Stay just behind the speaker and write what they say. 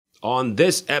On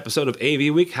this episode of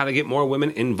AV Week, how to get more women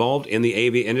involved in the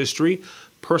AV industry,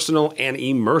 personal and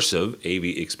immersive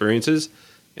AV experiences,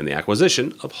 and the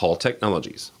acquisition of Hall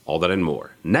Technologies. All that and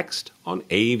more. Next on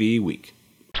AV Week.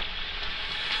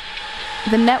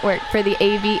 The network for the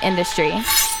AV industry.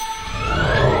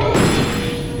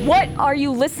 What are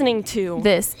you listening to?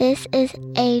 This is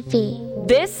AV.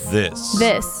 This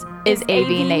is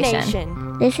AV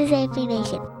Nation. This is AV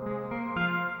Nation.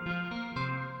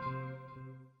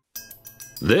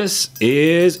 This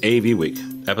is AV Week,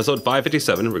 episode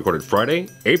 557, recorded Friday,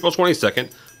 April 22nd,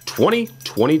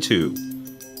 2022.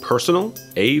 Personal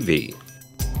AV.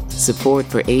 Support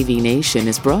for AV Nation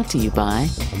is brought to you by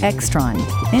Extron,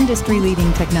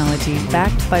 industry-leading technology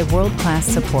backed by world-class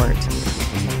support.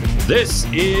 This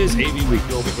is AV Week,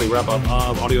 your weekly wrap-up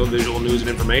of audio-visual news and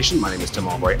information. My name is Tim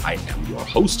Albright. I am your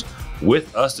host.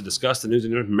 With us to discuss the news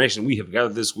and information we have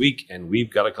gathered this week, and we've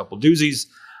got a couple doozies.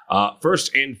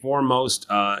 First and foremost,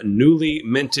 newly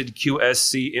minted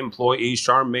QSC employee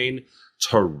Charmaine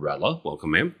Torella.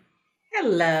 Welcome, ma'am.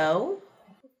 Hello,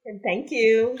 and thank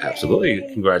you. Absolutely.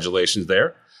 Yay. Congratulations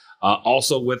there.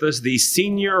 Also with us, the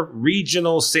Senior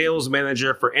Regional Sales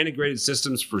Manager for Integrated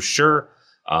Systems for Sure.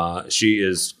 She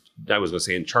is, I was going to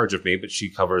say in charge of me, but she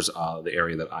covers the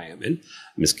area that I am in.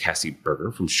 Miss Cassie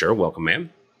Berger from Sure. Welcome,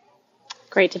 ma'am.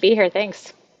 Great to be here.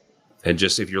 Thanks. And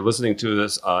just if you're listening to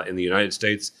this in the United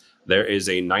States, there is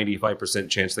a 95%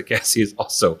 chance that Cassie is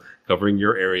also covering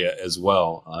your area as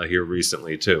well here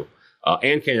recently, too.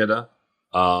 And Canada.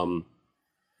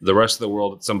 The rest of the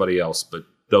world, it's somebody else. But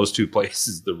those two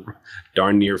places, the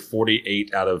darn near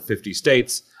 48 out of 50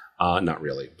 states, not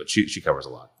really, but she covers a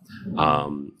lot.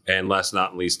 And last but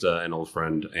not least, an old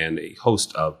friend and a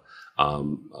host of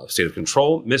State of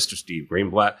Control, Mr. Steve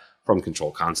Greenblatt from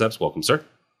Control Concepts. Welcome, sir.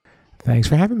 Thanks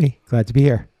for having me. Glad to be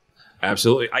here.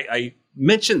 Absolutely. I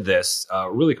mentioned this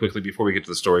really quickly before we get to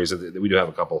the stories. We do have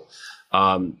a couple.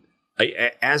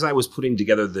 As I was putting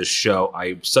together this show,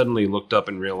 I suddenly looked up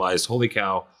and realized, holy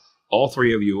cow, all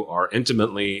three of you are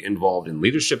intimately involved in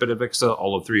leadership at AVWeek.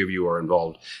 All of three of you are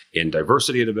involved in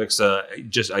diversity at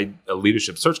AVWeek. A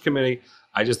leadership search committee.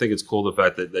 I just think it's cool the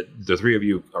fact that the three of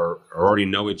you are already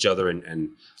know each other and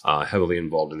heavily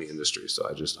involved in the industry. So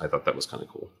I thought that was kind of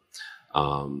cool.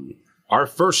 Our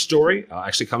first story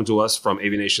actually comes to us from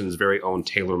AV Nation's very own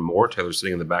Taylor Moore. Taylor's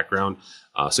sitting in the background,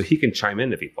 so he can chime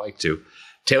in if he'd like to.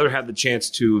 Taylor had the chance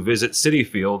to visit Citi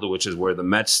Field, which is where the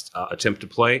Mets attempt to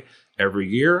play every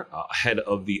year ahead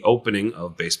of the opening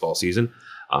of baseball season.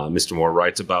 Mr. Moore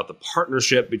writes about the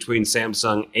partnership between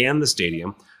Samsung and the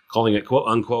stadium, calling it, quote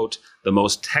unquote, the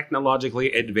most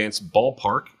technologically advanced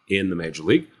ballpark in the Major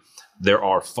League. There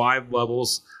are 5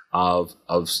 levels of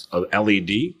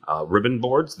LED ribbon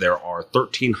boards. There are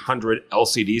 1,300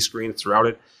 LCD screens throughout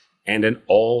it, and an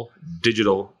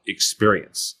all-digital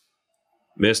experience.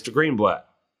 Mr. Greenblatt,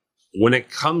 when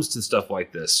it comes to stuff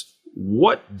like this,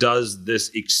 what does this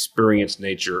experience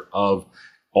nature of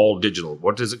all digital,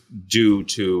 what does it do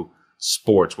to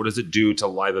sports? What does it do to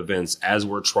live events as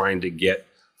we're trying to get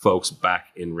folks back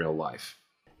in real life?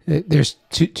 There's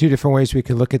two different ways we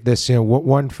could look at this.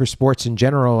 One for sports in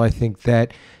general, I think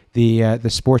that the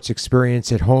sports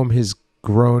experience at home has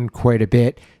grown quite a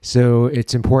bit. So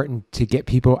it's important to get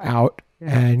people out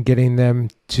and getting them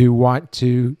to want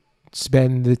to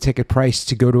spend the ticket price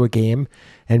to go to a game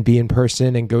and be in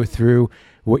person and go through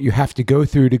what you have to go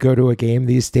through to go to a game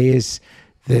these days.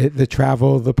 The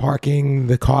travel, the parking,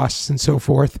 the costs, and so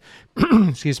forth.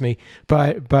 Excuse me,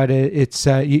 but it's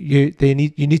you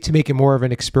need to make it more of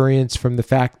an experience from the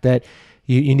fact that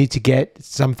you need to get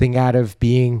something out of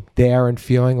being there and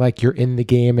feeling like you're in the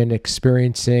game and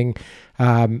experiencing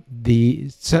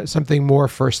something more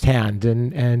firsthand.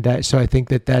 And so I think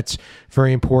that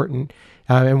very important.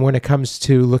 And when it comes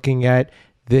to looking at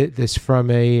this from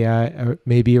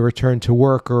maybe a return to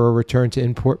work or a return to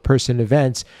in-person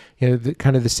events,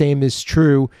 kind of the same is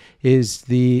true. Is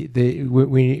there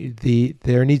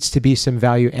needs to be some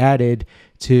value added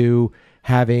to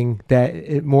having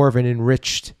that more of an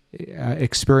enriched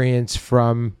experience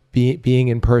from being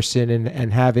in person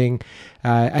and having.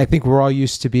 I think we're all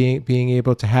used to being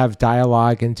able to have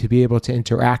dialogue and to be able to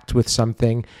interact with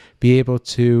something, be able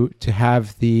to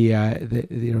have the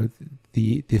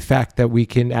fact that we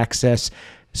can access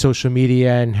social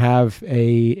media and have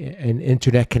an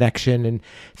internet connection,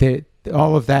 and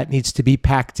all of that needs to be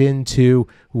packed into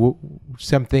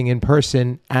something in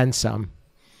person and some.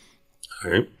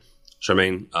 All right.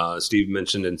 Charmaine, Steve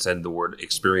mentioned and said the word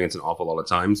experience an awful lot of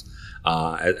times.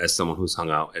 As someone who's hung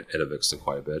out at AVWeek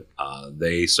quite a bit,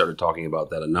 they started talking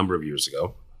about that a number of years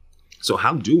ago. So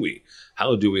how do we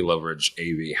leverage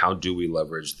AV? How do we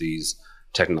leverage these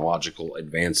technological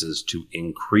advances to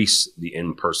increase the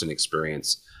in-person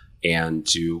experience and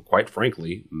to, quite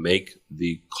frankly, make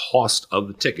the cost of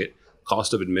the ticket,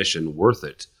 cost of admission, worth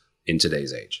it in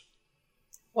today's age?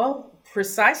 Well,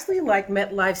 precisely like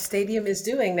MetLife Stadium is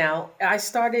doing now. I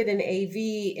started in AV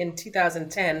in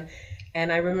 2010,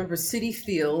 and I remember Citi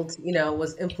Field,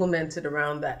 was implemented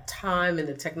around that time and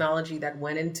the technology that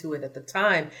went into it at the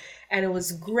time. And it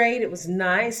was great. It was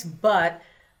nice. But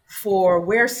for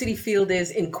where Citi Field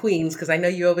is in Queens, because I know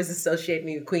you always associate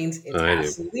me with Queens, it's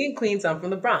absolutely in Queens. I'm from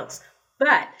the Bronx.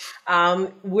 But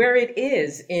where it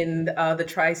is in the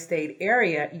tri-state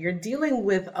area, you're dealing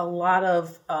with a lot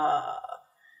of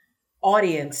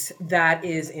audience that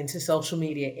is into social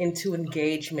media, into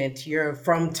engagement. You're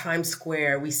from Times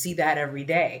Square. We see that every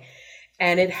day.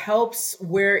 And it helps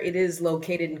where it is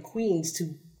located in Queens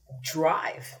to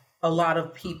drive a lot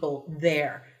of people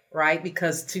there, right?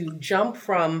 Because to jump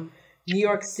from New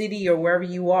York City or wherever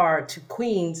you are to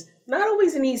Queens, not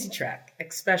always an easy track,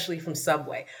 especially from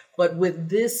subway. But with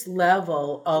this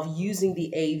level of using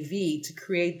the AV to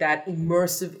create that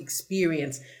immersive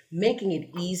experience, making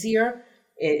it easier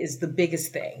is the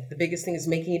biggest thing. The biggest thing is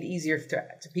making it easier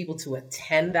to people to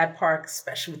attend that park,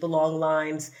 especially with the long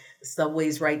lines, the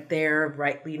subways right there,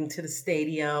 right leading to the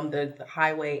stadium, the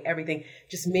highway, everything,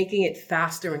 just making it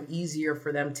faster and easier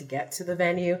for them to get to the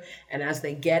venue. And as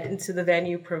they get into the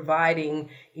venue, providing,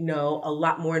 a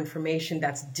lot more information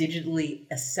that's digitally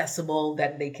accessible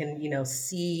that they can,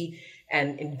 see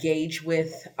and engage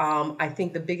with. I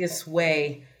think the biggest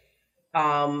way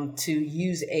to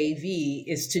use AV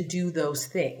is to do those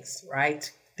things, right?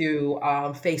 Through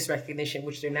face recognition,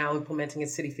 which they're now implementing at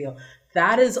Citi Field.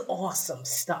 That is awesome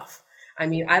stuff. I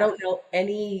mean, I don't know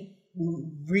any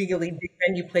really big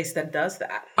venue place that does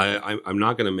that. I'm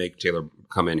not going to make Taylor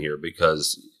come in here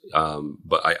because,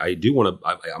 but I do want to.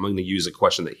 I'm going to use a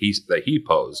question that he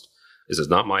posed. This is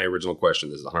not my original question.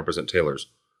 This is 100% Taylor's.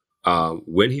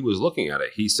 When he was looking at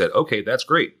it, he said, "Okay, that's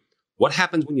great. What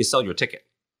happens when you sell your ticket?"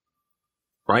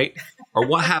 Right? Or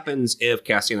what happens if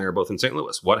Cassie and I are both in St.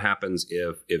 Louis? What happens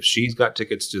if she's got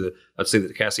tickets to let's say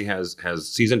that Cassie has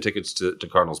season tickets to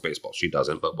Cardinals baseball. She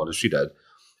doesn't, but what if she did?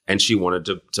 And she wanted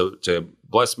to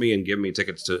bless me and give me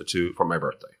tickets to for my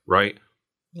birthday, right?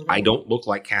 Mm-hmm. I don't look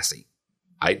like Cassie.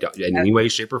 In any way,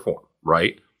 shape, or form,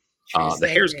 right? The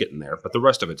hair's getting there, but the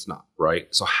rest of it's not, right?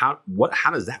 So how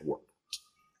does that work?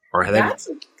 Or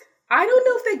I don't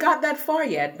know if they got that far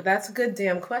yet, but that's a good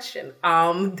damn question.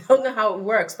 Don't know how it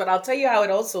works, but I'll tell you how it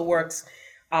also works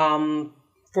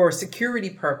for security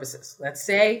purposes. Let's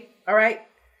say, all right,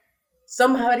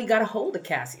 somebody got a hold of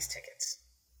Cassie's tickets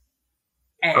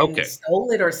and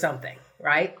stole it or something,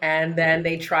 right? And then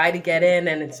they try to get in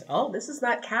and it's, this is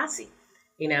not Cassie.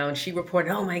 And she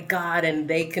reported, oh my God, and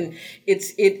they can,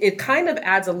 it kind of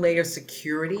adds a layer of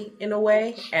security in a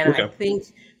way. And I think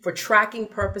for tracking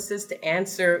purposes, to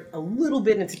answer a little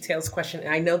bit into Taylor's question, and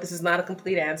I know this is not a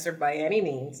complete answer by any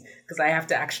means, because I have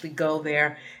to actually go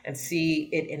there and see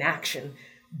it in action.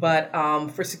 But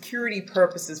for security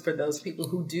purposes, for those people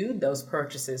who do those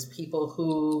purchases, people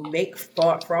who make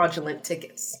fraudulent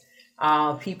tickets,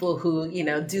 people who,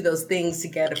 do those things to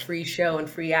get a free show and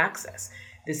free access,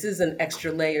 this is an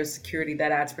extra layer of security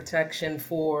that adds protection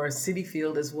for Citi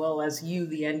Field as well as you,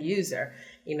 the end user,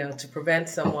 to prevent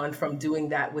someone from doing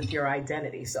that with your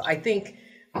identity. So I think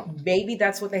maybe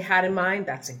that's what they had in mind.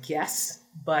 That's a guess,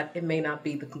 but it may not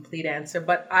be the complete answer.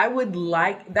 But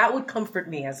that would comfort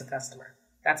me as a customer.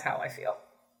 That's how I feel.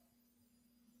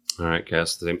 All right,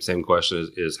 Cass, the same question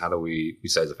is how do we,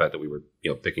 besides the fact that we were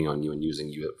picking on you and using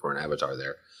you for an avatar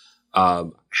there,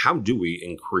 how do we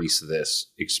increase this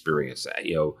experience?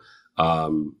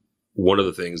 One of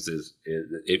the things is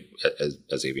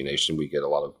as AV Nation, we get a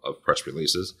lot of press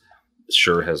releases.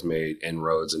 Sure has made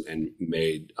inroads and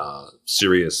made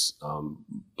serious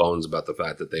bones about the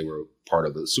fact that they were part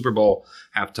of the Super Bowl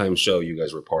halftime show. You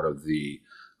guys were part of the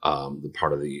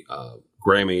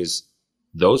Grammys.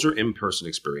 Those are in-person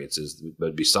experiences.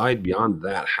 But beyond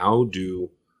that, how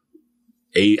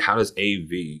does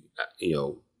AV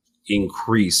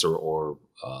increase or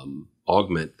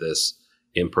augment this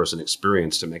in-person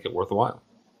experience to make it worthwhile?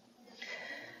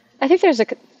 I think there's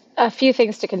a few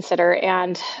things to consider,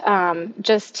 and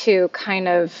just to kind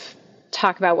of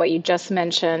talk about what you just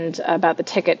mentioned about the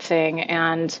ticket thing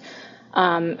and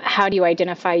how do you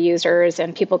identify users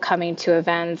and people coming to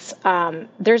events.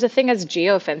 There's a thing as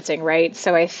geofencing, right?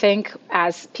 So I think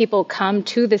as people come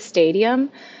to the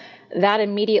stadium, that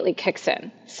immediately kicks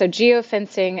in. So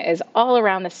geofencing is all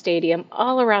around the stadium,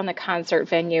 all around the concert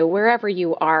venue, wherever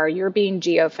you are, you're being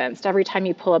geofenced. Every time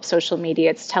you pull up social media,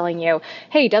 it's telling you,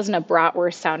 hey, doesn't a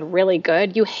bratwurst sound really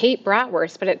good? You hate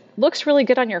bratwurst, but it looks really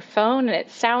good on your phone and it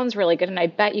sounds really good. And I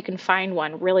bet you can find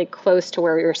one really close to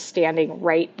where you're standing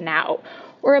right now,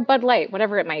 or a Bud Light,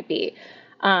 whatever it might be.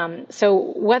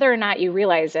 So whether or not you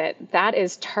realize it, that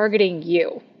is targeting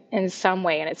you in some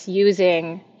way, and it's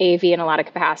using AV in a lot of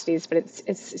capacities, but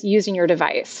it's using your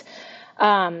device.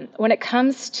 When it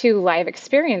comes to live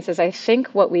experiences, I think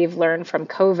what we've learned from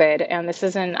COVID,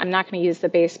 and I'm not going to use the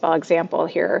baseball example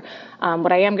here.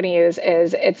 What I am going to use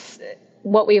is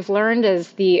what we've learned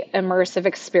is the immersive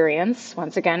experience,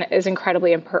 once again, is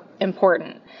incredibly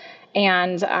important.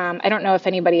 And I don't know if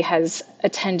anybody has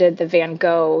attended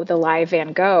the live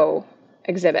Van Gogh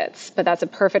exhibits, but that's a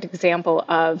perfect example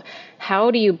of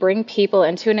how do you bring people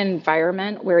into an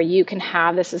environment where you can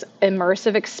have this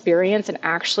immersive experience and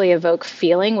actually evoke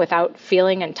feeling without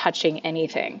feeling and touching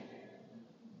anything.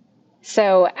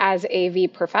 So as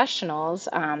AV professionals,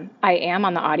 I am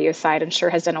on the audio side and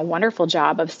sure has done a wonderful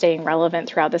job of staying relevant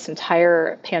throughout this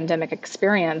entire pandemic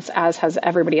experience, as has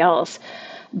everybody else.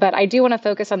 But I do want to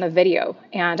focus on the video,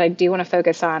 and I do want to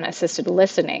focus on assisted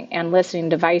listening and listening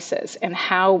devices and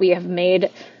how we have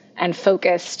made and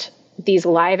focused these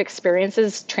live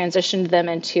experiences, transitioned them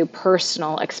into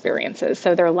personal experiences.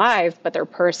 So they're live, but they're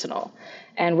personal.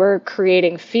 And we're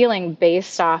creating feeling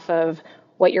based off of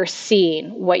what you're seeing,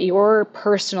 what your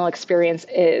personal experience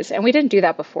is. And we didn't do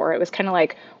that before. It was kind of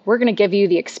like, we're going to give you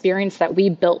the experience that we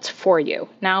built for you.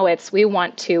 Now we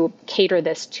want to cater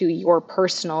this to your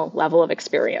personal level of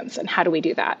experience. And how do we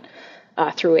do that?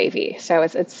 Through AV. So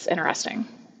it's interesting.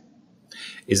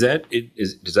 Does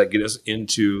that get us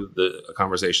into a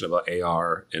conversation about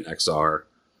AR and XR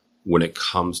when it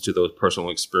comes to those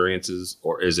personal experiences?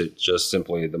 Or is it just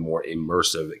simply the more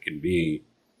immersive it can be,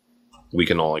 we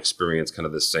can all experience kind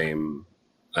of the same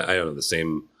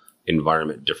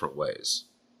environment different ways?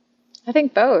 I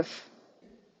think both.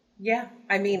 Yeah,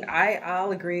 I mean,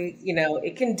 I'll agree.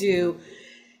 It can do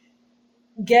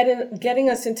getting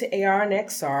us into AR and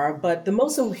XR, but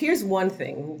here's one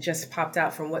thing just popped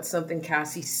out from something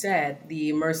Cassie said: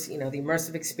 the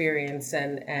immersive experience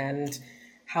and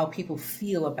how people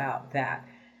feel about that.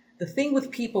 The thing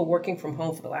with people working from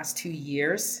home for the last 2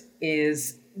 years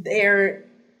is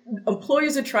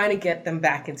employers are trying to get them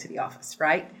back into the office,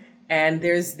 right? And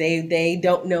they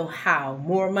don't know how.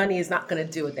 More money is not going to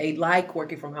do it. They like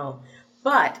working from home.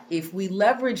 But if we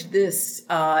leverage this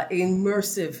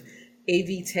immersive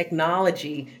AV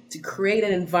technology to create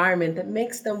an environment that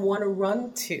makes them want to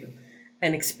run to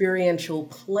an experiential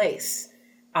place,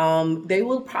 they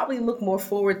will probably look more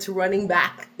forward to running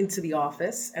back into the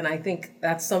office. And I think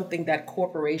that's something that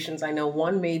corporations, I know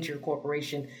one major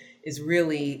corporation is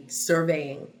really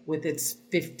surveying with its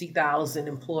 50,000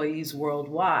 employees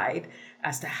worldwide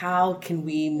as to how can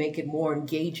we make it more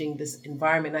engaging, this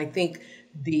environment. I think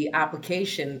the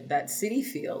application that Citi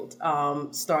Field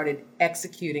started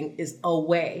executing is a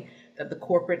way that the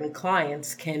corporate and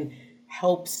clients can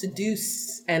help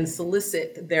seduce and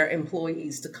solicit their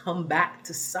employees to come back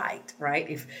to site, right?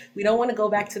 If we don't want to go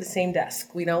back to the same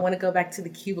desk, we don't want to go back to the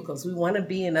cubicles, we want to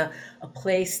be in a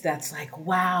place that's like,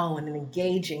 wow, and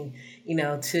engaging,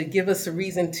 to give us a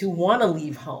reason to want to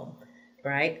leave home,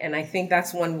 right? And I think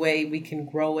that's one way we can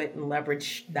grow it and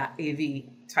leverage that AV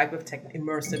type of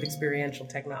immersive experiential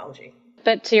technology.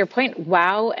 But to your point,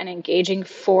 wow, and engaging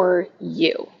for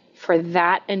you, for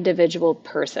that individual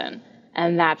person.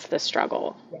 And that's the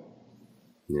struggle.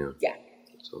 Yeah.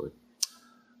 Absolutely.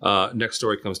 Next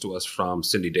story comes to us from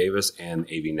Cindy Davis and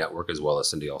AV Network, as well as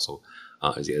Cindy also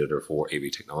is the editor for AV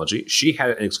Technology. She had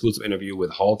an exclusive interview with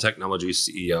Hall Technologies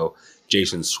CEO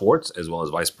Jason Schwartz, as well as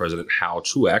Vice President Hal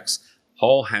Truex.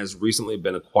 Hall has recently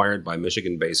been acquired by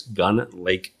Michigan-based Gun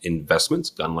Lake Investments.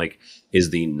 Gun Lake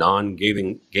is the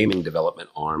non-gaming development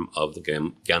arm of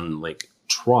the Gun Lake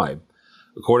tribe.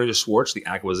 According to Schwartz, the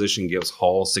acquisition gives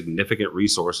Hall significant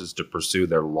resources to pursue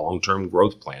their long-term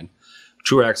growth plan.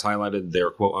 Truex highlighted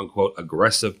their quote-unquote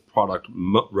aggressive product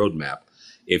roadmap.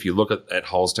 If you look at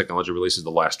Hall's technology releases the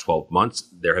last 12 months,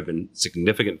 there have been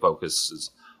significant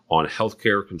focuses on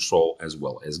healthcare control as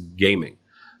well as gaming.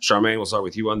 Charmaine, we'll start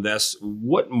with you on this.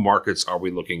 What markets are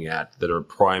we looking at that are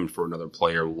primed for another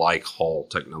player like Hall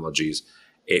Technologies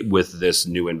with this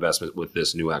new investment, with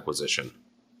this new acquisition?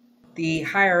 The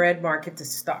higher ed market to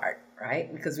start,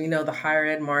 right? Because we know the higher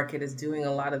ed market is doing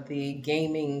a lot of the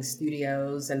gaming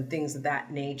studios and things of that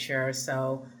nature.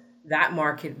 So that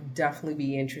market would definitely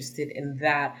be interested in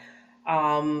that.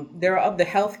 There are of the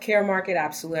healthcare market.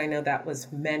 Absolutely. I know that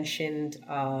was mentioned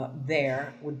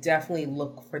there. Would definitely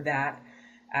look for that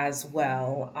as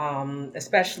well.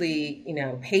 Especially,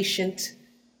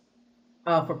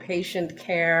 for patient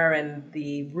care and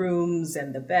the rooms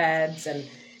and the beds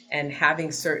and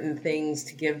having certain things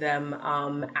to give them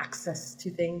access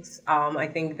to things. I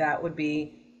think that would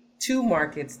be two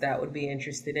markets that would be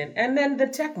interested in. And then the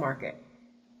tech market.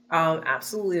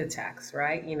 Absolutely the techs,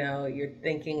 right? You're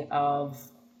thinking of,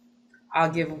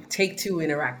 Take-Two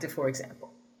Interactive, for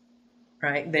example,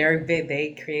 right?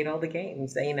 They create all the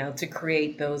games, to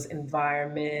create those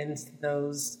environments,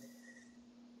 those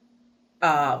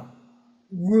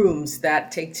rooms that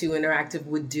Take-Two Interactive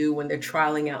would do when they're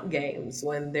trialing out games,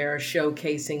 when they're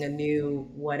showcasing a new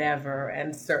whatever,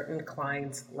 and certain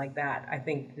clients like that. I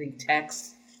think the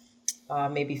techs,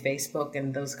 maybe Facebook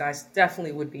and those guys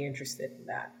definitely would be interested in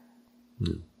that.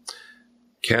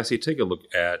 Cassie, take a look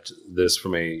at this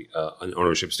from an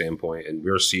ownership standpoint, and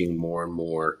we're seeing more and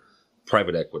more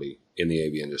private equity in the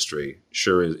AV industry.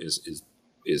 Sure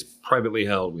is privately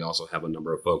held. We also have a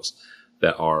number of folks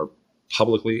that are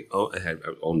publicly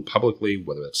owned publicly,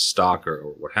 whether it's stock or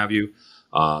what have you.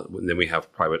 And then we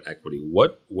have private equity.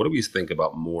 What do we think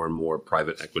about more and more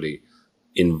private equity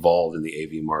involved in the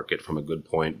AV market from a good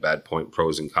point, bad point,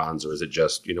 pros and cons, or is it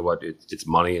just, it's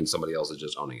money and somebody else is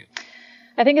just owning it?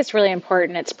 I think it's really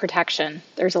important. It's protection.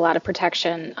 There's a lot of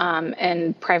protection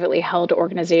in privately held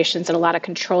organizations and a lot of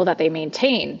control that they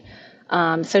maintain.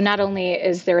 So not only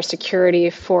is there a security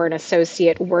for an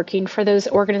associate working for those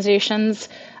organizations,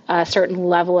 a certain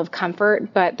level of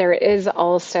comfort, but there is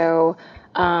also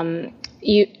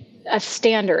a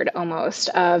standard almost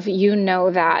of,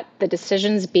 that the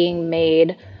decisions being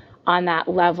made on that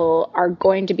level are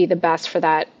going to be the best for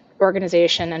that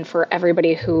organization and for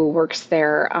everybody who works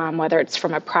there, whether it's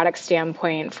from a product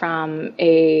standpoint, from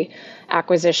a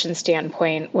acquisition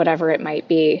standpoint, whatever it might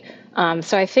be.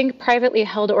 So I think privately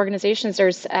held organizations,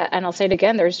 and I'll say it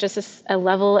again, there's just a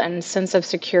level and sense of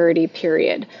security,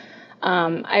 period.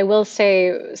 I will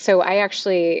say, so I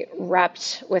actually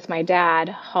repped with my dad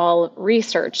Hall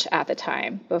Research at the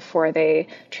time before they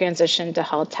transitioned to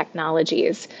Hall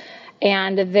Technologies.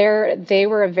 And they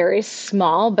were a very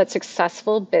small but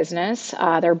successful business.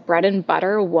 Their bread and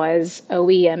butter was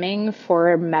OEMing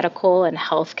for medical and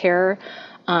healthcare,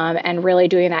 and really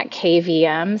doing that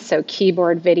KVM, so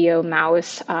keyboard, video,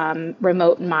 mouse,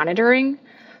 remote monitoring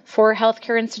for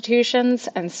healthcare institutions.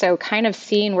 And so kind of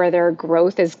seeing where their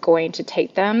growth is going to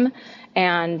take them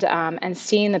and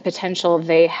seeing the potential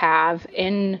they have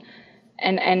and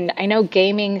I know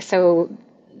gaming, so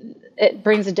it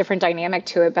brings a different dynamic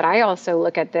to it, but I also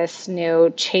look at this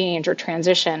new change or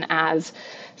transition as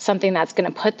something that's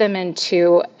going to put them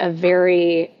into a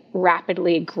very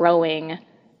rapidly growing,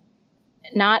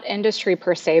 not industry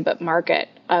per se, but market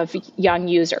of young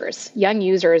users. Young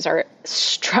users are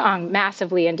strong,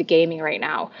 massively into gaming right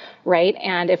now, right?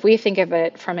 And if we think of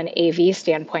it from an AV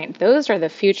standpoint, those are the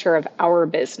future of our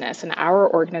business and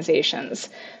our organizations,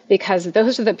 because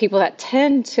those are the people that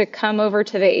tend to come over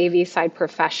to the AV side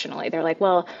professionally. They're like,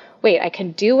 well, wait, I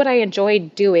can do what I enjoy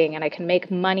doing and I can make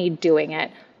money doing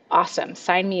it. Awesome,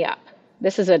 sign me up.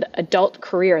 This is an adult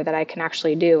career that I can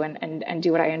actually do and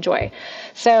do what I enjoy.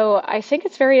 So I think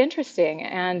it's very interesting.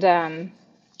 And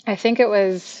I think it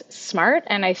was smart.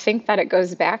 And I think that it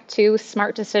goes back to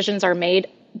smart decisions are made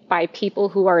by people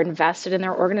who are invested in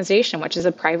their organization, which is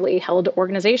a privately held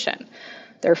organization.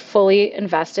 They're fully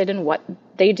invested in what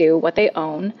they do, what they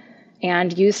own.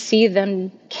 And you see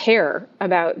them care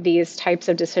about these types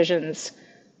of decisions.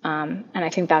 And I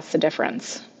think that's the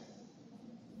difference.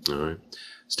 All right.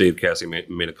 Steve, Cassie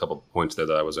made a couple of points there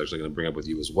that I was actually going to bring up with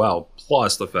you as well,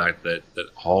 plus the fact that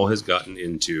Hall has gotten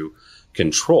into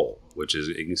control, which is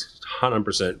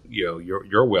 100%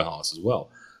 your wheelhouse as well.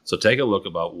 So take a look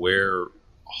about where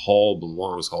Hall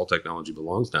Technology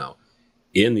belongs now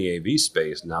in the AV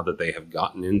space, now that they have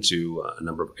gotten into a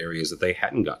number of areas that they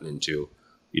hadn't gotten into,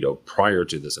 prior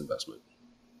to this investment.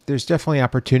 There's definitely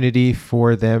opportunity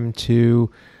for them to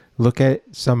look at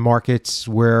some markets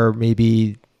where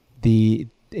maybe the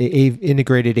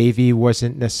integrated AV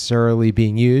wasn't necessarily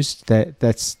being used.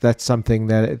 That's something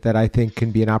that I think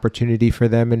can be an opportunity for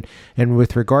them. And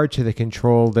with regard to the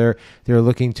control, they're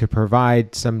looking to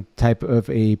provide some type of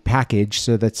a package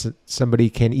so that somebody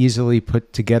can easily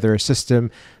put together a system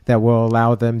that will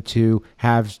allow them to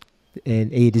have an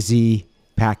A to Z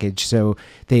package. So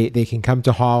they can come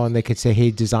to Hall and they could say, hey,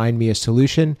 design me a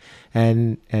solution,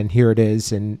 and here it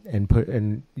is, and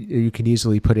you can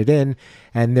easily put it in,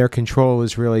 and their control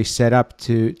is really set up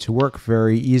to work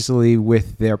very easily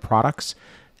with their products.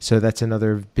 So that's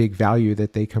another big value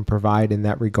that they can provide in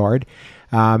that regard.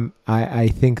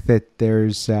 I think that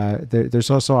there's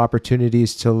also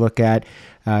opportunities to look at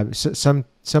some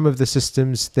of the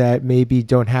systems that maybe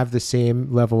don't have the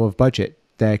same level of budget,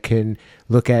 that can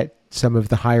look at some of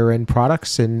the higher end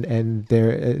products, and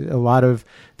there a lot of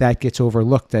that gets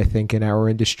overlooked, I think, in our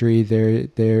industry.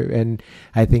 And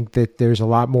I think that there's a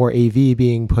lot more AV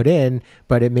being put in,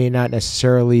 but it may not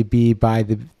necessarily be by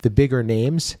the bigger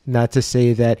names. Not to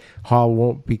say that Hall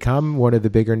won't become one of the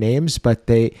bigger names, but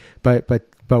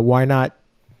why not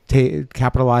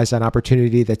capitalize on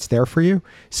opportunity that's there for you?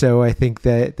 So I think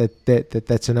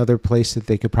that's another place that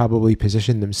they could probably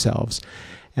position themselves.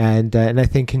 And I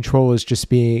think control is just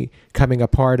becoming a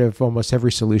part of almost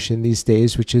every solution these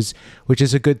days, which is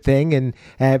a good thing. And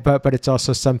but it's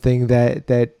also something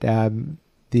that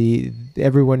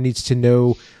everyone needs to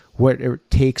know what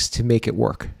it takes to make it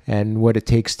work, and what it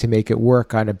takes to make it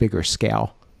work on a bigger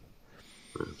scale.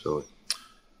 Absolutely.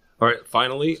 All right.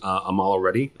 Finally, Amala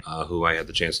Reddy, who I had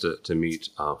the chance to meet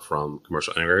from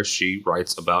Commercial Integrator. She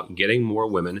writes about getting more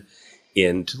women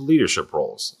into leadership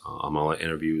roles. Amala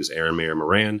interviews Erin Mayer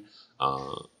Moran,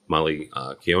 Molly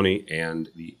Keone, and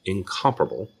the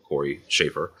incomparable Corey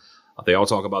Schaefer. They all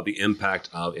talk about the impact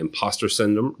of imposter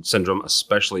syndrome,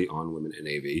 especially on women in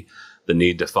AV, the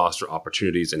need to foster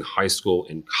opportunities in high school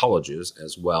and colleges,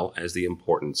 as well as the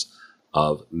importance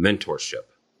of mentorship.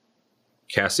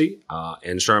 Cassie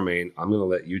and Charmaine, I'm going to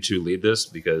let you two lead this,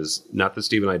 because not that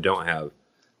Steve and I don't have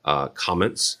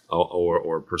comments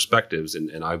or perspectives,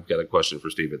 and I've got a question for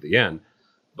Steve at the end.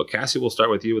 But Cassie, we'll start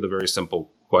with you with a very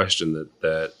simple question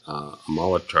that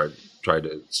Amala tried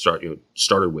to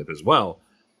started with as well.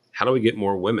 How do we get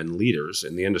more women leaders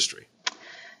in the industry?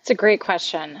 It's a great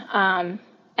question, and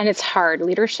it's hard.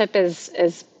 Leadership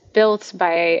is built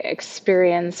by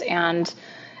experience, and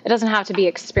it doesn't have to be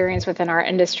experience within our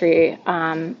industry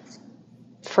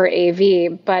for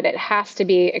AV, but it has to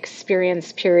be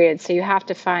experience, period. So you have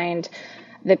to find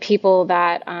the people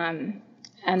that and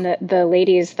the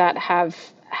ladies that have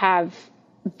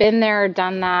been there,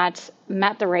 done that,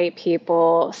 met the right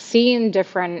people, seen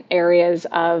different areas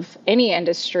of any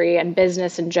industry and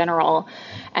business in general,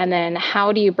 and then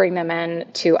how do you bring them in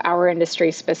to our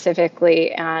industry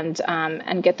specifically and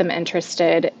get them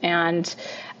interested? And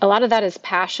a lot of that is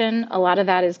passion. A lot of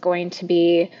that is going to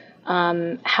be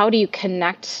how do you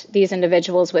connect these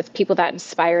individuals with people that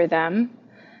inspire them?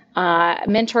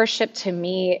 Mentorship, to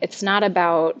me, it's not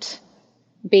about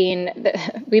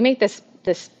we make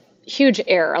this huge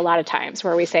error a lot of times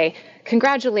where we say,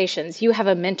 congratulations, you have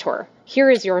a mentor. Here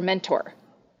is your mentor.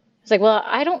 It's like, well,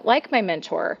 I don't like my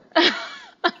mentor.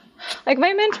 Like,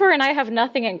 my mentor and I have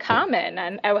nothing in common,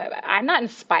 and I'm not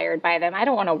inspired by them. I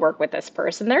don't want to work with this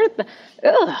person.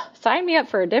 Sign me up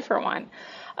for a different one.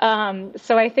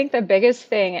 So I think the biggest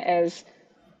thing is,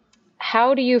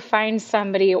 how do you find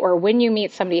somebody, or when you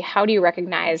meet somebody, how do you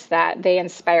recognize that they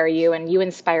inspire you and you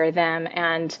inspire them,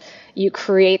 and you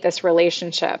create this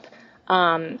relationship?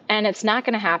 And it's not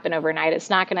going to happen overnight. It's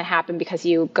not going to happen because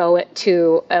you go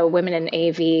to a Women in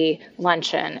AV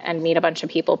luncheon and meet a bunch of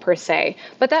people per se.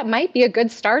 But that might be a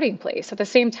good starting place. At the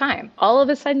same time, all of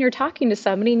a sudden you're talking to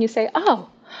somebody and you say, oh,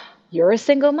 you're a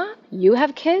single mom, you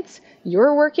have kids,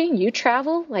 you're working, you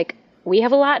travel, like, we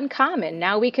have a lot in common.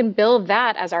 Now we can build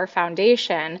that as our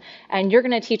foundation, and you're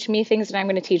going to teach me things and I'm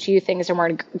going to teach you things, and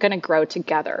we're going to grow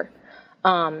together.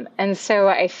 And so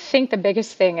I think the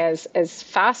biggest thing is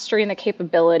fostering the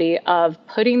capability of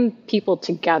putting people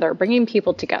together, bringing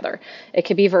people together. It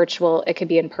could be virtual, it could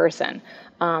be in person.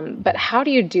 But how do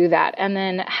you do that? And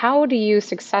then how do you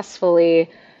successfully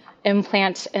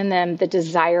implant in them the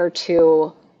desire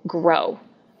to grow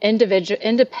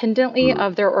independently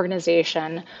of their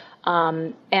organization,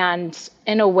 and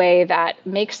in a way that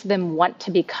makes them want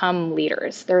to become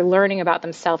leaders? They're learning about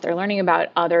themselves, they're learning about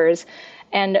others.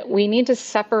 And we need to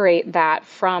separate that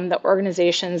from the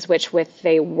organizations with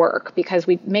they work, because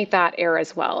we make that error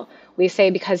as well. We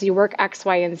say, because you work X,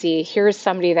 Y, and Z, here's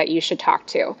somebody that you should talk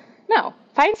to. No,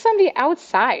 find somebody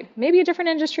outside, maybe a different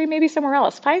industry, maybe somewhere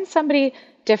else. Find somebody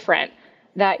different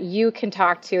that you can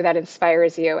talk to, that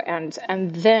inspires you. And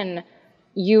then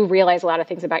you realize a lot of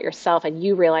things about yourself, and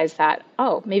you realize that,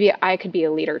 oh, maybe I could be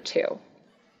a leader too.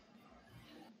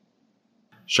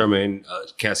 Charmaine,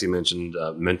 Cassie mentioned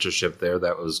mentorship there.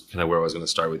 That was kind of where I was going to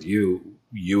start with you.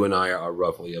 You and I are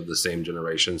roughly of the same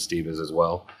generation. Steve is as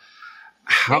well.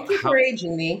 Thank you for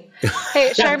aging me. Hey,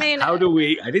 Charmaine. How do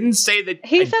we? I didn't say that.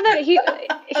 He said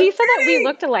that we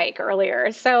looked alike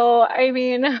earlier. So I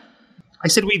mean, I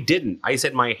said we didn't. I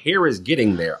said my hair is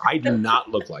getting there. I do not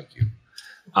look like you.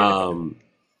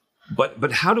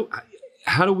 But how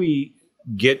do we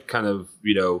get kind of,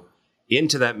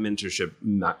 into that mentorship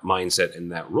mindset in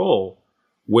that role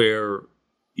where,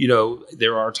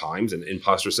 there are times, and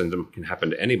imposter syndrome can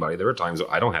happen to anybody. There are times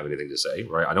where I don't have anything to say,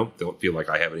 right? I don't feel like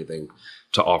I have anything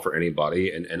to offer anybody.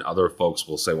 And other folks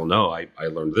will say, well, no, I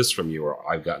learned this from you, or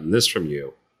I've gotten this from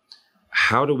you.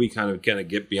 How do we kind of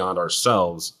get beyond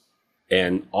ourselves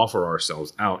and offer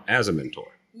ourselves out as a mentor?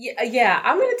 Yeah.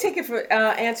 I'm going to take it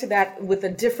answer that with a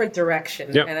different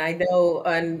direction. Yep. And I know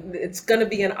it's going to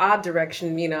be an odd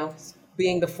direction,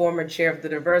 being the former chair of the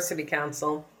Diversity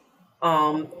Council.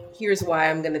 Here's why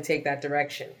I'm going to take that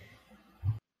direction.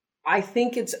 I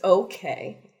think it's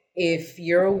okay if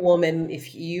you're a woman,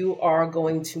 if you are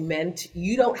going to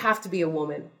you don't have to be a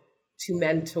woman to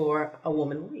mentor a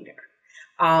woman leader.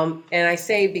 And I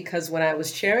say because when I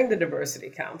was chairing the Diversity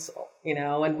Council,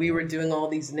 and we were doing all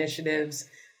these initiatives,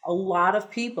 a lot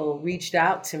of people reached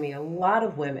out to me, a lot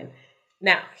of women.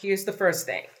 Now, here's the first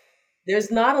thing.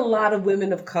 There's not a lot of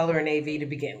women of color in AV to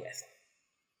begin with.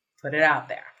 Put it out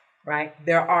there, right?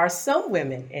 There are some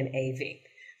women in AV.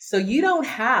 So you don't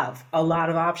have a lot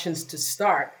of options to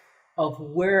start of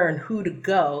where and who to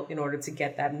go in order to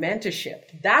get that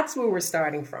mentorship. That's where we're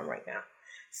starting from right now.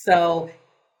 So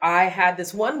I had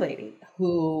this one lady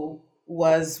who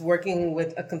was working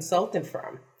with a consultant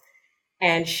firm,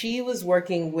 and she was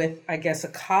working with, I guess, a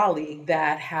colleague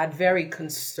that had very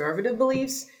conservative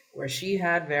beliefs where she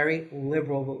had very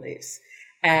liberal beliefs.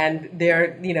 And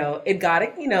their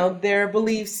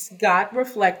beliefs got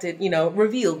reflected,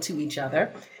 revealed to each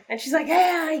other. And she's like,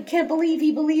 hey, I can't believe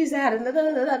he believes that.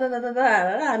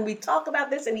 And we talk about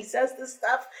this and he says this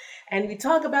stuff. And we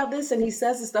talk about this and he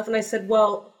says this stuff. And I said,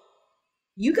 well,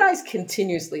 you guys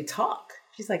continuously talk.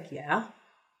 She's like, yeah.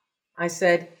 I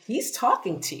said, he's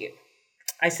talking to you.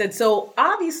 I said, so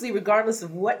obviously, regardless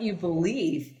of what you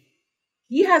believe,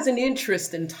 he has an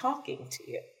interest in talking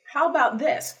to you. How about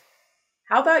this?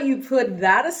 How about you put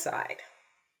that aside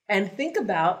and think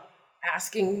about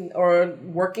asking or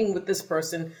working with this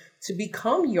person to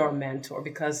become your mentor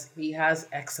because he has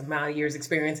X amount of years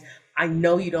experience. I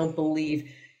know you don't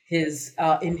believe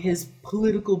in his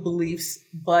political beliefs,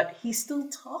 but he's still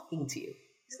talking to you.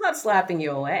 He's not slapping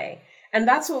you away. And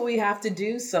that's what we have to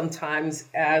do sometimes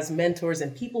as mentors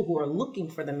and people who are looking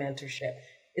for the mentorship.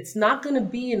 It's not going to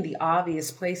be in the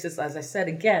obvious places. As I said,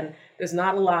 again, there's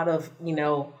not a lot of,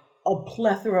 a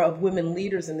plethora of women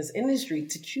leaders in this industry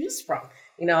to choose from.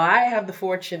 I have the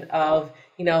fortune of,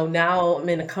 now I'm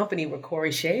in a company where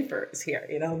Corey Schaefer is here.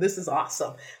 This is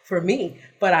awesome for me.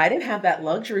 But I didn't have that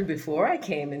luxury before I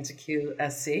came into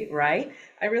QSC, right?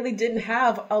 I really didn't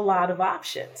have a lot of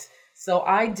options. So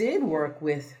I did work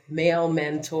with male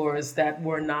mentors that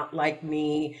were not like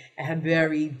me and had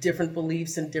very different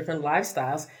beliefs and different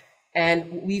lifestyles.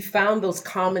 And we found those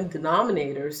common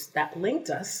denominators that linked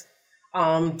us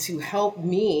to help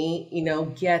me,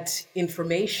 get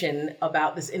information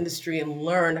about this industry and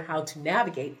learn how to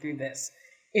navigate through this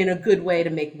in a good way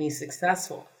to make me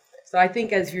successful. So I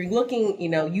think as you're looking,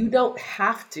 you don't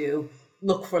have to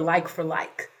look for like.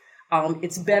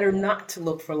 It's better not to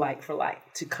look for like,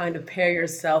 to kind of pair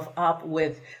yourself up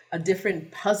with a different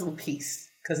puzzle piece,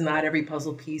 because not every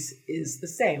puzzle piece is the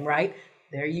same, right?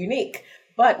 They're unique.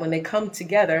 But when they come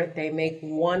together, they make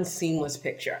one seamless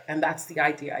picture. And that's the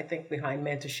idea, I think, behind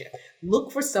mentorship.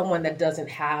 Look for someone that doesn't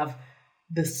have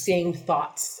the same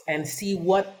thoughts and see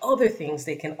what other things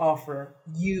they can offer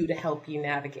you to help you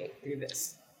navigate through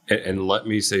this. And let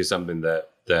me say something that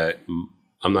I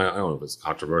don't know if it's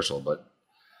controversial, but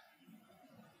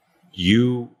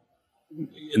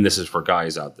and this is for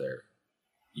guys out there,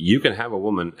 you can have a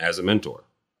woman as a mentor.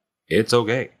 It's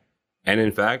okay. And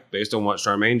in fact, based on what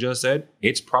Charmaine just said,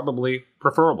 it's probably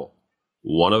preferable.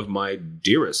 One of my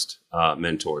dearest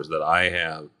mentors that I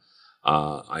have,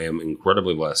 I am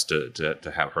incredibly blessed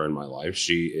to have her in my life.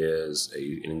 She is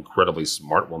an incredibly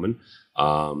smart woman,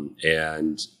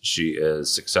 and she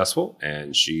is successful,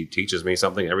 and she teaches me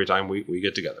something every time we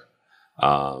get together.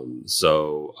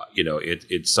 So,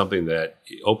 it's something that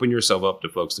open yourself up to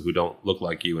folks who don't look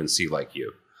like you and see like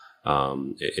you,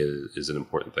 is an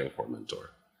important thing for a mentor.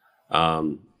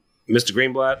 Mr.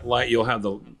 Greenblatt, you'll have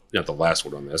not the last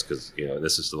word on this because,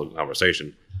 this is still a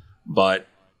conversation, but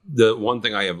the one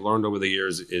thing I have learned over the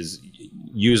years is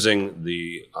using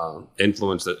the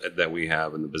influence that we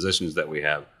have and the positions that we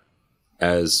have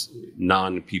as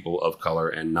non-people of color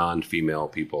and non-female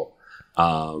people.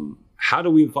 How do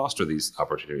we foster these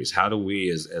opportunities? How do we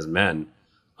as men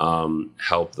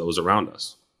help those around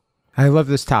us? I love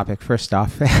this topic, first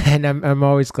off, and I'm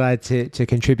always glad to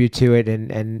contribute to it,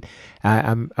 and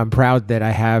I'm proud that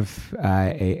I have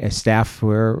a staff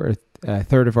where a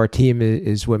third of our team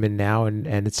is women now,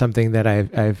 and it's something that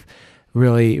I've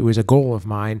really, it was a goal of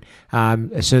mine.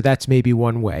 So that's maybe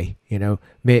one way,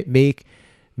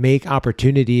 make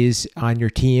opportunities on your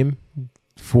team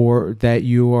for that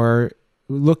you are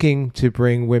looking to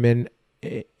bring women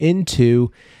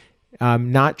into,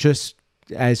 not just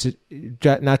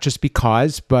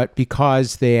because, but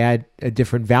because they add a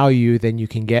different value than you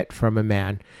can get from a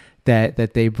man.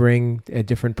 That they bring a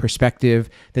different perspective,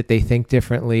 that they think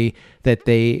differently, that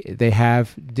they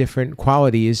have different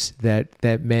qualities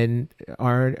that men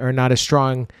are not as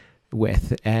strong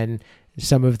with, and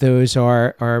some of those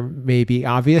are maybe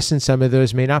obvious, and some of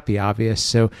those may not be obvious.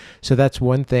 So that's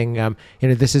one thing.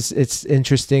 It's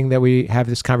interesting that we have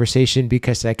this conversation,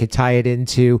 because I could tie it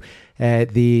into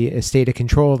the state of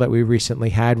control that we recently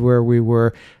had, where we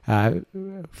were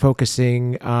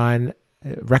focusing on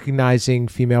recognizing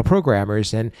female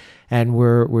programmers, and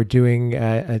we're doing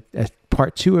a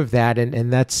part 2 of that,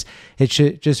 and that's, it's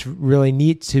just really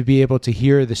neat to be able to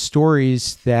hear the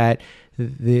stories that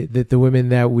the women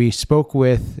that we spoke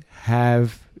with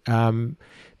have been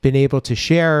able to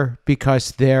share,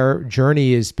 because their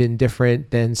journey has been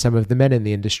different than some of the men in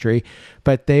the industry,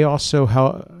 but they also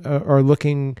are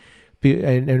looking.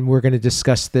 And we're going to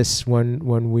discuss this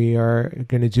when we are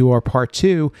going to do our part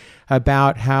 2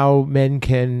 about how men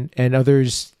can and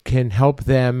others can help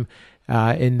them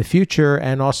in the future,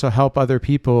 and also help other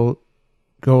people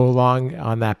go along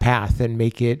on that path and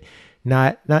make it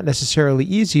not necessarily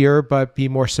easier, but be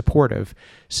more supportive.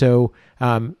 So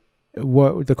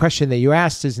what the question that you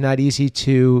asked is not easy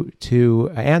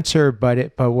to answer,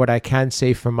 but what I can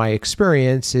say from my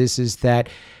experience is that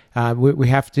we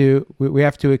have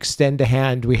to extend a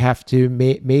hand. We have to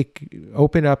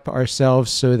open up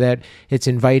ourselves so that it's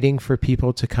inviting for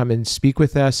people to come and speak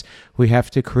with us. We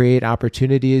have to create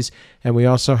opportunities, and we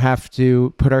also have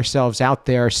to put ourselves out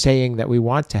there saying that we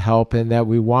want to help and that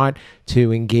we want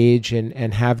to engage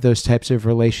and have those types of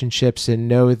relationships, and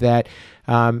know that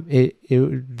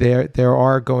there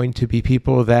are going to be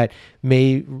people that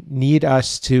may need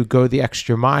us to go the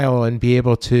extra mile and be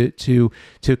able to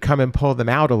come and pull them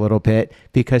out a little bit,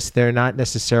 because they're not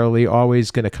necessarily always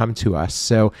going to come to us.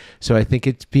 So I think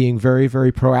it's being very,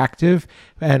 very proactive,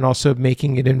 and also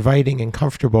making it inviting and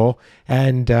comfortable,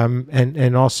 and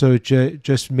also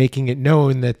just making it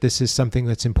known that this is something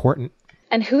that's important.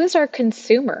 And who is our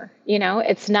consumer?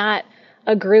 It's not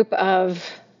a group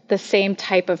of the same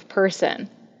type of person.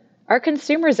 Our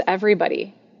consumer is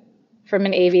everybody from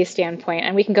an AV standpoint.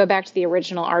 And we can go back to the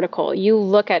original article. You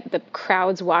look at the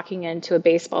crowds walking into a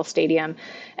baseball stadium,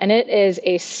 and it is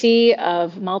a sea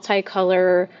of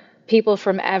multicolor people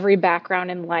from every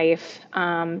background in life,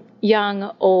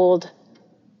 young, old,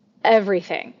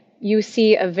 everything. You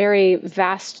see a very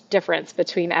vast difference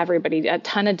between everybody, a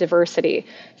ton of diversity.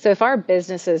 So if our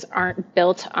businesses aren't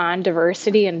built on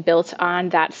diversity and built on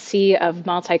that sea of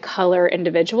multicolor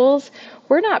individuals,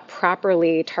 we're not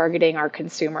properly targeting our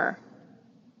consumer.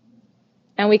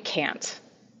 And we can't.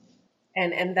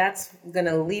 And that's going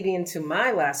to lead me into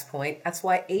my last point. That's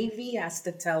why AV has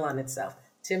to tell on itself.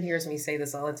 Tim hears me say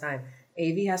this all the time.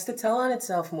 AV has to tell on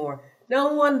itself more.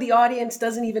 No one, the audience,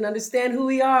 doesn't even understand who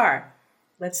we are.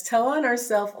 Let's tell on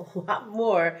ourselves a lot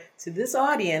more to this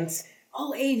audience.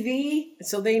 Oh, AV,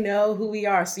 so they know who we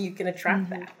are, so you can attract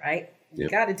that, right? You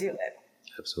got to do it.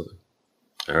 Absolutely.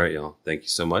 All right, y'all. Thank you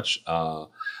so much.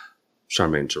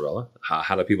 Charmaine Torella,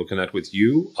 how do people connect with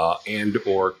you and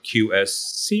or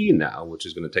QSC now, which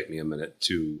is going to take me a minute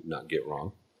to not get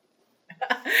wrong?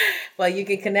 Well, you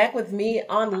can connect with me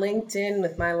on LinkedIn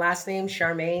with my last name,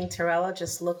 Charmaine Torella.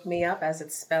 Just look me up as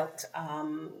it's spelt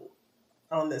on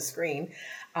the screen.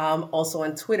 Also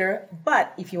on Twitter.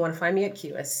 But if you want to find me at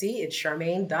QSC, it's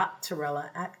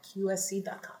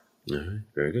charmaine.torella@qsc.com. All right,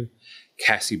 very good.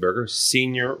 Cassie Berger,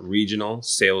 Senior Regional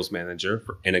Sales Manager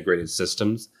for Integrated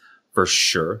Systems for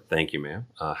Sure. Thank you, ma'am.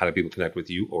 How do people connect with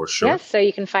you or Sure? Yes, so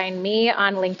you can find me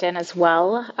on LinkedIn as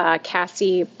well,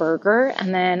 Cassie Berger.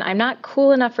 And then I'm not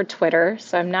cool enough for Twitter,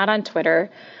 so I'm not on Twitter,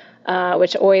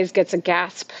 which always gets a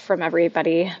gasp from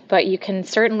everybody. But you can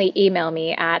certainly email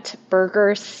me at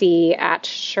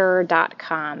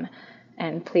burgerc@sure.com.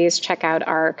 And please check out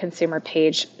our consumer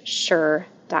page,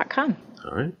 sure.com.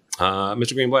 All right.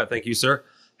 Mr. Greenblatt, thank you, sir.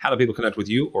 How do people connect with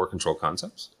you or Control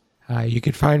Concepts? You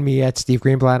can find me at Steve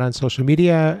Greenblatt on social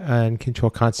media and Control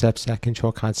Concepts at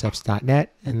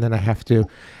controlconcepts.net. And then I have to,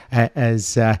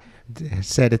 as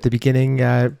said at the beginning,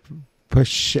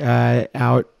 push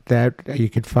out that you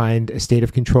can find A State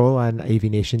of Control on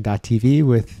avnation.tv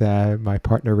with my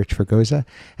partner, Rich Fregosa.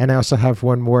 And I also have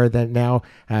one more that now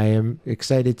I am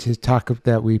excited to talk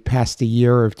that we passed a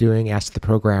year of doing Ask the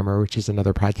Programmer, which is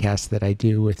another podcast that I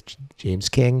do with James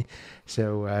King.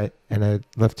 So, and I'd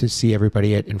love to see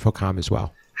everybody at Infocom as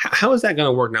well. How is that going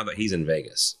to work now that he's in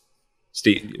Vegas?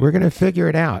 Steve, we're going to figure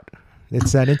it out.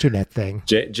 It's that internet thing.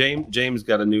 James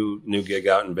got a new gig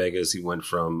out in Vegas. He went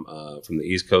from the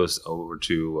East Coast over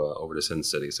to Sin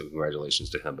City. So congratulations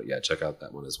to him. But yeah, check out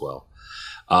that one as well.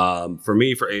 For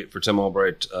me, for Tim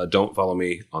Albright, don't follow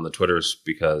me on the Twitters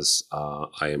because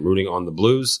I am rooting on the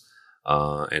Blues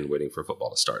and waiting for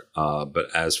football to start.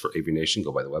 But as for AV Nation,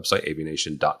 go by the website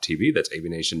avnation.tv. That's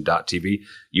avnation.tv.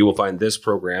 You will find this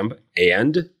program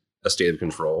and A State of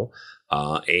Control.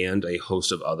 And a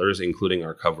host of others, including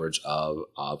our coverage of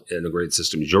Integrated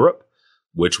Systems Europe,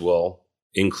 which will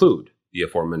include the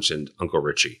aforementioned Uncle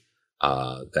Richie.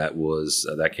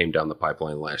 That came down the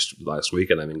pipeline last week,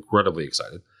 and I'm incredibly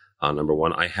excited. Number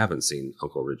one, I haven't seen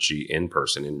Uncle Richie in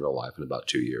person in real life in about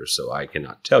 2 years, so I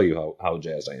cannot tell you how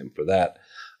jazzed I am for that.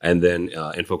 And then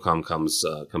Infocom comes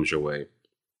your way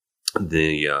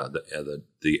the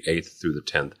 8th through the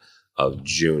 10th of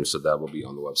June, so that will be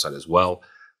on the website as well.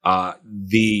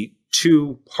 The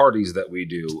two parties that we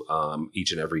do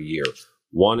each and every year.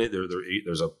 One,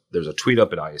 there's a tweet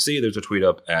up at ISE. There's a tweet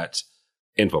up at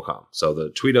Infocom. So the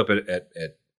tweet up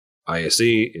at ISE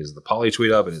is the Poly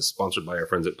tweet up. It is sponsored by our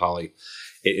friends at Poly.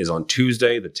 It is on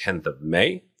Tuesday, the 10th of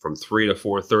May, from 3 to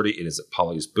 4:30. It is at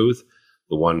Poly's booth.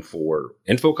 The one for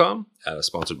Infocom,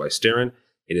 sponsored by Starin.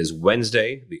 It is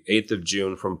Wednesday, the 8th of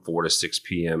June, from 4 to 6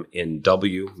 p.m. in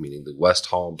W, meaning the West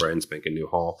Hall, brand spanking new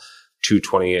hall.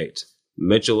 228.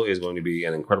 Mitchell is going to be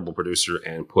an incredible producer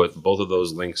and put both of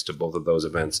those links to both of those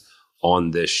events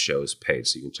on this show's page.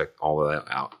 So you can check all of that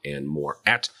out and more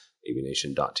at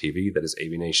avnation.tv. That is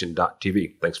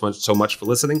avnation.tv. Thanks so much for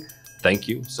listening. Thank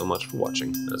you so much for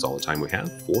watching. That's all the time we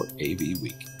have for AV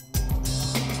Week.